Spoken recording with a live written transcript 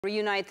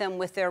Reunite them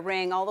with their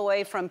ring all the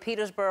way from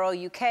Peterborough,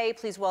 UK.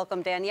 Please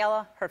welcome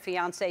Daniella, her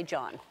fiancé,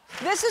 John.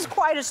 This is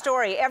quite a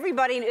story.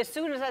 Everybody, as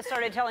soon as I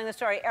started telling the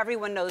story,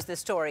 everyone knows this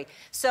story.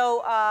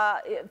 So,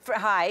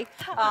 hi.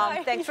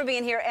 Thanks for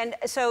being here. And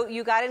so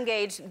you got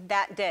engaged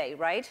that day,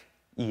 right?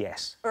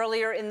 Yes.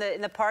 Earlier in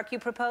the park you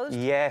proposed?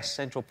 Yes,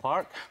 Central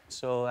Park.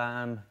 So,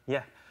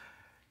 yeah,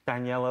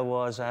 Daniella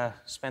was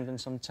spending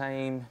some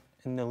time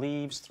in the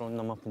leaves, throwing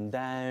them up and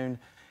down,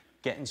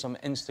 getting some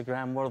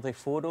Instagram-worthy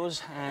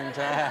photos, and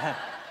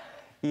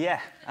yeah,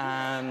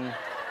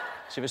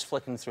 she was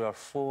flicking through her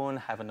phone,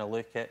 having a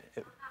look at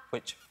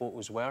which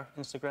photos were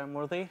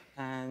Instagram-worthy,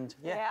 and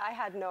yeah. Yeah, I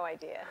had no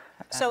idea.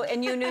 So,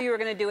 and you knew you were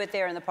going to do it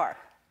there in the park?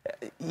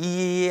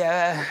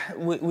 Yeah,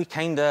 we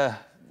kind of...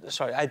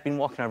 Sorry, I'd been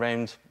walking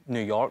around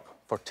New York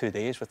for 2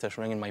 days with this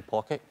ring in my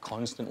pocket,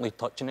 constantly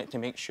touching it to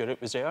make sure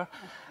it was there,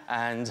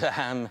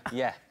 and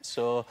yeah,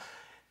 so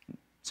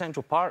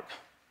Central Park,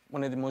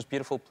 one of the most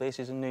beautiful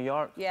places in New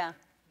York. Yeah.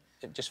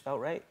 It just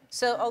felt right.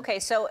 So, okay,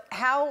 so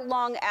how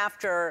long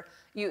after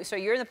you... So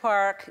you're in the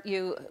park,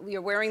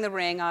 you're wearing the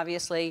ring,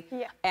 obviously.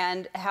 Yeah.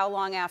 And how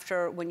long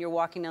after when you're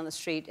walking down the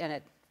street and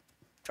it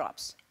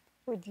drops?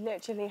 We'd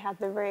literally had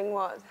the ring,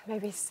 what,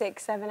 maybe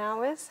 6, 7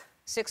 hours?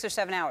 6 or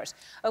 7 hours.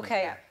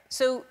 Okay, Yeah.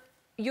 so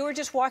you were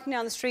just walking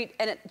down the street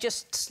and it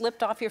just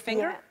slipped off your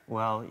finger? Yeah.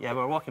 Well, yeah, we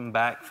were walking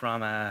back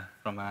from a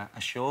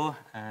show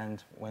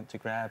and went to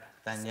grab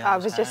Daniella's I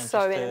was just hand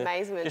so to, in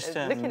amazement just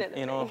looking at the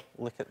you know, ring.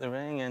 look at the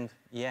ring and,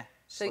 yeah.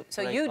 So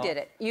right you up. did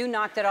it. You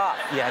knocked it off.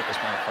 Yeah, it was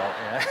my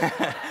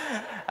fault,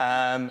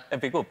 yeah.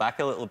 If we go back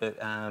a little bit,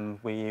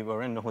 we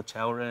were in the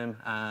hotel room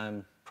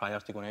prior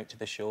to going out to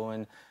the show,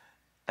 and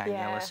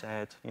Daniella Yeah.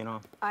 said, you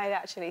know... I'd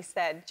actually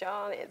said,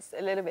 John, it's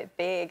a little bit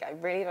big. I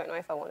really don't know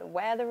if I want to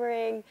wear the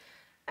ring.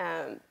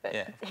 But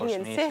Yeah, of course, he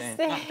me saying,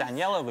 insisted. "No,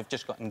 Daniella, we've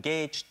just got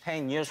engaged,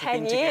 10 years 10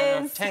 we've been together,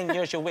 years. 10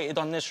 years you waited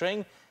on this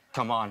ring.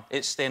 Come on,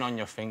 it's staying on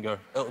your finger.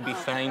 It'll be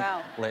fine.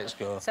 wow. Let's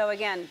go." So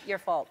again, your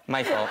fault.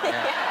 My fault,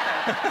 yeah.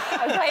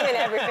 I'm blaming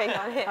everything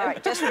on him. All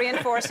right, just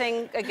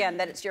reinforcing again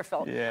that it's your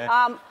fault. Yeah.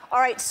 All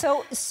right,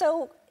 so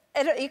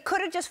it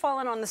could have just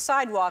fallen on the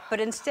sidewalk, but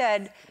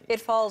instead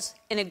it falls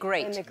in a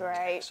grate. In the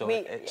grate. So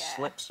it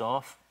slips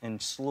off in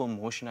slow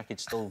motion. I could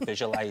still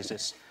visualise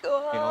this. You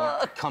know,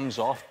 it comes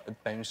off, it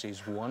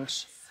bounces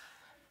once,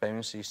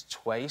 bounces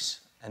twice,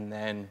 and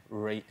then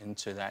right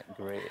into that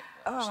grate.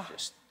 It's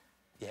just,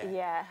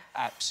 Yeah.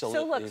 absolutely.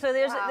 So look, so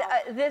there's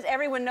Wow.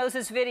 everyone knows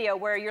this video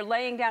where you're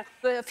laying down,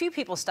 but a few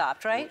people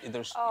stopped, right?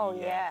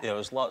 Yeah. There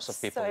was lots of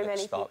people So that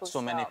many stopped. people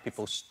So many stopped.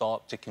 people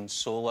stopped to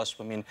console us.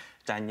 I mean,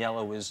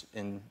 Daniella was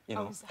in, you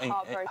know, was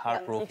heartbroken.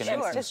 heartbroken,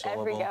 It's just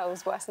every inconsolable.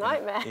 girl's worst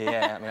nightmare.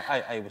 Yeah, I mean,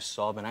 I was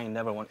sobbing. I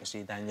never want to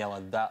see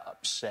Daniella that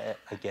upset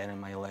again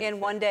in my life. In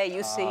one day,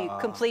 you see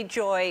complete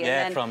joy,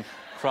 Yeah, and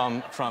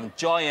then from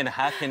joy and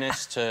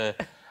happiness to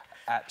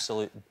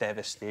absolute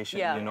devastation,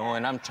 Yeah. you know.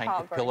 And I'm trying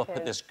to pull up at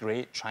Heartbroken. this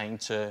grate, trying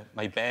to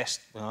my best,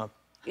 you know,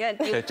 yeah,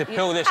 to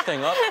pull this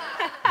thing up.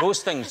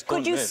 Those things don't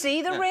Could you move.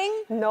 see the Yeah.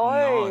 ring?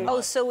 No. No.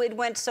 Oh, so it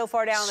went so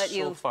far down that So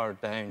you... far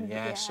down,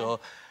 yeah. Yeah. So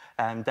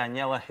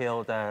Daniella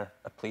hailed a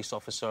police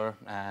officer.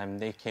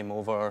 They came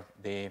over,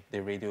 they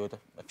radioed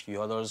a few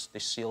others. They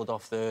sealed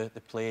off the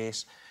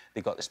place.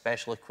 They got the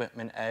special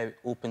equipment out,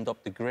 opened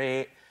up the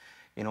grate.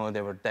 You know,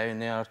 they were down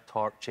there,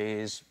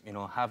 torches, you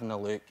know, having a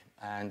look.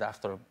 And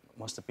after,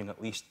 must have been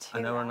at least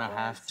an hour and a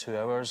half, 2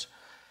 hours,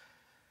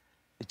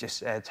 they just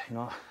said, you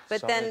know...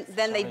 But sorry,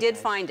 then they sorry, did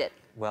guys. find it.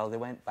 Well, they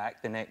went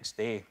back the next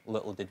day,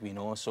 little did we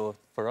know. So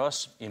for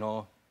us, you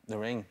know, the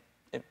ring,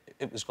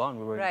 it was gone.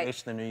 We were Right.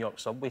 engaged in the New York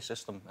subway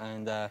system,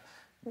 and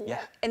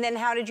yeah. And then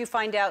how did you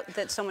find out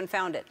that someone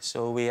found it?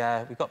 So we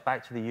got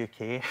back to the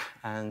UK,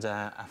 and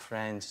a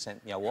friend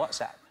sent me a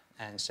WhatsApp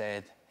and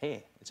said,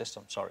 "Hey, is this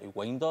some sort of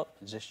wind-up?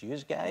 Is this you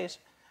guys?"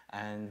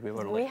 And we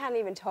were like... We hadn't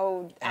even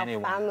told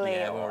anyone. our family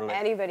Yeah, we or were like,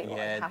 anybody what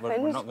yeah, had we're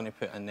happened. not going to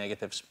put a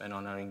negative spin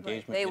on our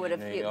engagement. They would have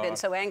in New been York.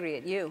 so angry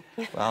at you.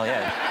 Well,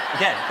 yeah.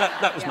 Yeah,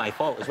 that was Yeah. my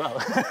fault as well.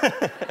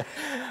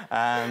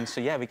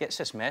 So, yeah, we get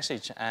this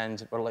message,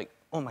 and we're like,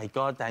 "Oh, my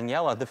God,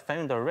 Daniella, they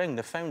found a ring,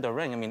 they found a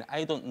ring." I mean,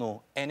 I don't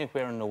know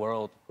anywhere in the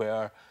world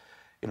where,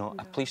 you know,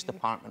 a police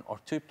department or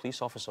 2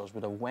 police officers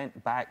would have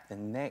went back the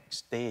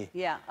next day.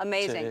 Yeah,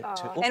 amazing. to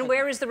And open-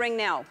 where is the ring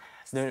now?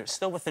 They're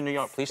still with the New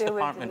York Police Still with the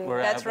Department. New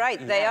where, That's right,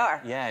 they yeah,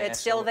 are. Yeah, It's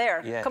still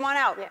there. Yeah. Come on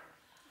out. Yeah.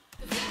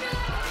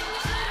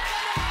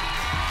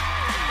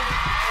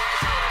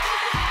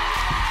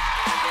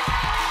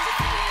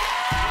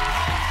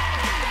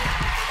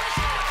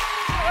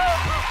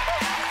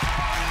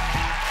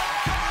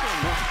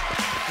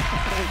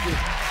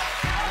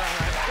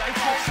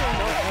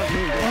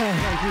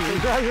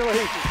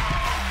 Congratulations.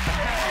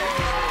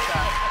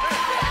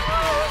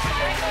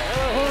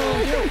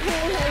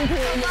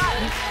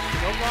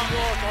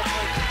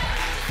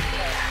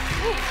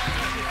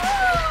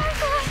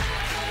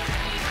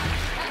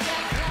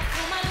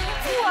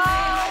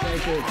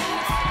 Thank you.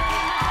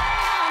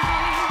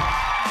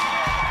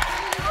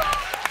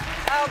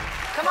 Oh,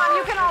 come on,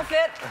 you can all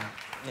fit.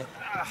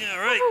 Yeah,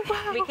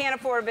 right. We can't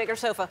afford a bigger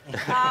sofa.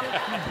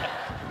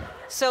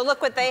 So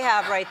look what they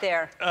have right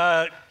there.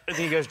 I think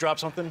you guys dropped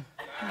something.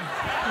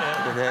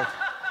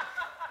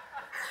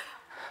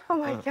 Oh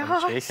my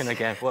gosh. I'm shaking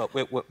again. Well,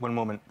 wait, one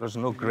moment. There's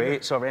no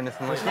grates or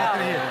anything like that.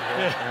 No.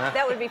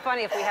 That would be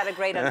funny if we had a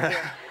grate under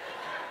here.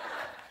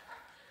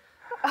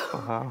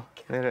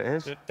 There it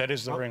is. That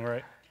is the ring,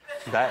 right?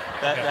 That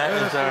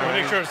is our...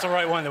 Make sure it's the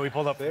right one that we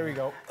pulled up. There we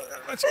go.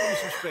 Let's give you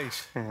some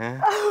space.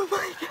 Oh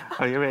my God.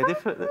 Are you ready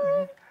for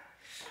it?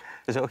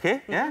 Is it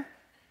okay? Yeah?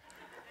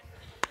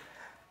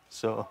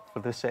 So,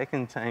 for the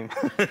second time...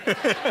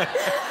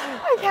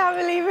 I can't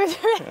believe we're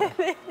doing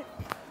this.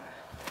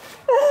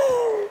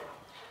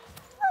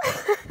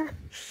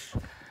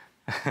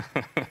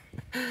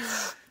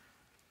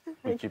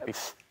 Would you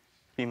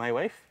be my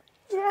wife?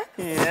 Yeah.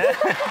 Yeah.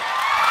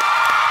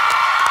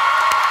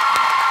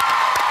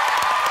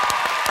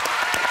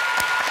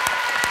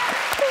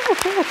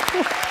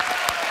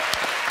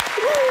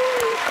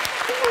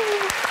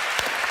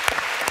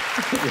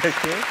 You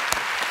okay?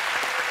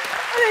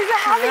 There's a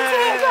happy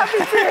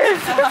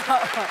tears.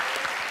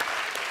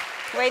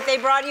 Wait, they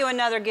brought you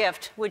another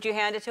gift. Would you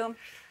hand it to him?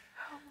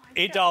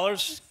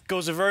 $8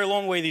 goes a very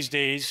long way these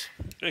days.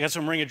 I got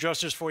some ring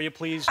adjusters for you,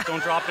 please.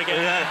 Don't drop it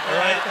again. All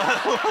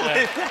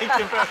right? Thank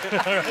you very much.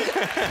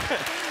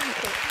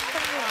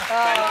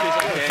 Thank you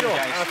again,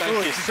 guys.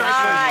 Thank you so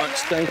much.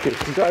 Thank you.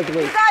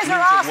 Congratulations. You guys are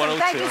awesome.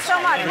 Thank you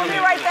so much. We'll be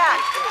right back.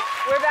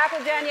 We're back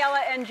with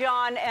Daniella and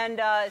John, and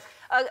I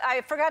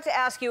forgot to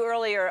ask you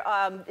earlier,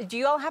 do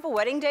you all have a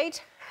wedding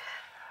date?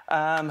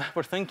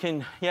 We're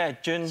thinking, yeah,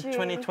 June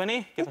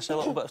 2020. Give us a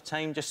little bit of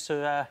time just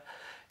to,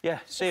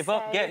 save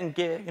up, get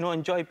engaged, you know,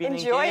 enjoy being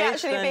engaged. Enjoy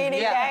actually being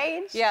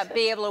engaged. Yeah,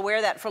 be able to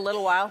wear that for a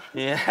little while.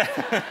 Yeah.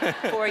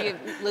 Before you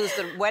lose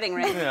the wedding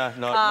ring. Yeah,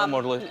 no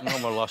more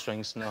lost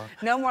rings, no.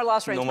 No more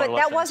lost rings. No more But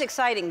lost that was rings.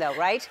 exciting, though,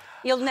 right?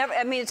 You'll never,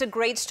 I mean, it's a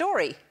great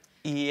story.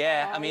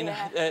 Yeah, I mean,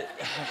 The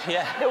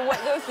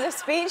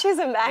speeches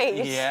are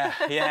made. yeah,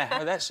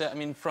 well, that's it. I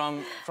mean,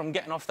 from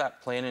getting off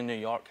that plane in New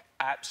York,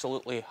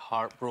 absolutely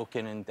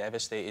heartbroken and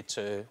devastated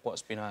to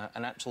what's been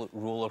an absolute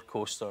roller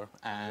coaster,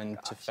 and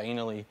to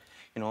finally,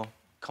 you know,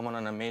 come on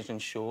an amazing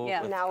show.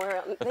 Yeah. Now we're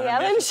on with the an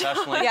Ellen amazing Show.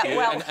 person like Yeah, you,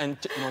 well- and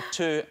you know,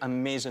 two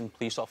amazing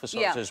police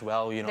officers as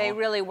well. You know, They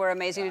really were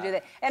amazing to do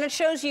that. And it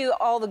shows you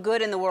all the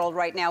good in the world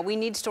right now. We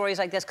need stories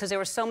like this because there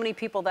were so many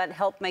people that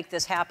helped make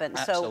this happen.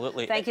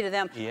 Absolutely. So thank you to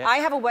them. Yeah. I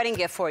have a wedding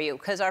gift for you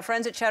because our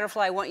friends at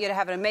Shutterfly want you to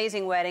have an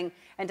amazing wedding,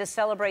 and to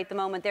celebrate the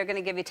moment, they're going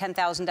to give you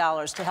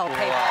 $10,000 to help pay for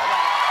that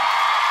wedding.